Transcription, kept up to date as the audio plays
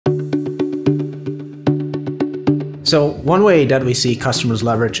So one way that we see customers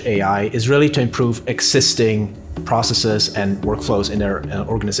leverage AI is really to improve existing processes and workflows in their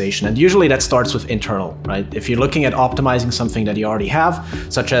organization. And usually that starts with internal, right? If you're looking at optimizing something that you already have,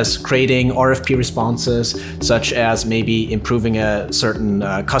 such as creating RFP responses, such as maybe improving a certain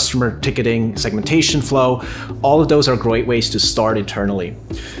customer ticketing segmentation flow, all of those are great ways to start internally.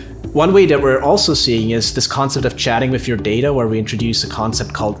 One way that we're also seeing is this concept of chatting with your data, where we introduce a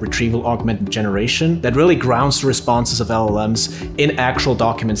concept called retrieval augmented generation that really grounds the responses of LLMs in actual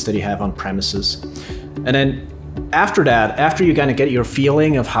documents that you have on premises. And then after that, after you kind of get your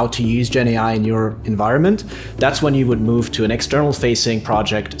feeling of how to use Gen AI in your environment, that's when you would move to an external facing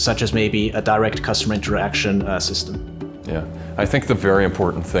project, such as maybe a direct customer interaction system. Yeah, I think the very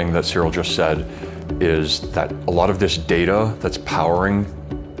important thing that Cyril just said is that a lot of this data that's powering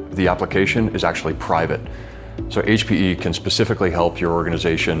the application is actually private. So HPE can specifically help your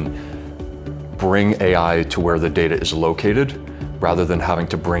organization bring AI to where the data is located, rather than having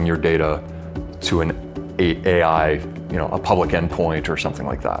to bring your data to an AI, a public endpoint or something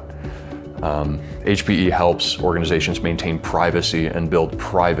like that. HPE helps organizations maintain privacy and build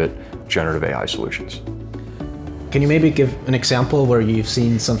private generative AI solutions. Can you maybe give an example where you've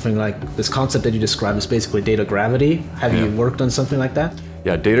seen something like this concept that you described as basically data gravity? Have you worked on something like that?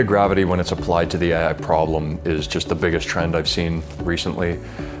 Yeah, data gravity, when it's applied to the AI problem, is just the biggest trend I've seen recently.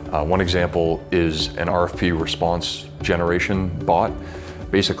 One example is an RFP response generation bot.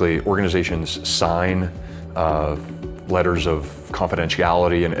 Basically, organizations sign letters of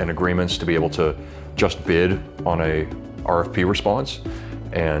confidentiality and agreements to be able to just bid on a RFP response,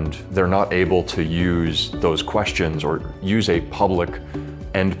 and they're not able to use those questions or use a public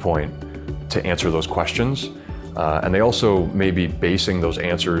endpoint to answer those questions. And they also may be basing those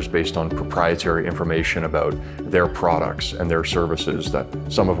answers based on proprietary information about their products and their services, that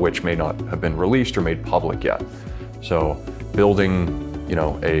some of which may not have been released or made public yet. So building,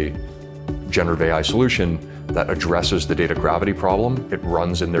 a generative AI solution that addresses the data gravity problem, it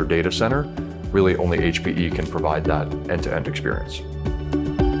runs in their data center, really only HPE can provide that end-to-end experience.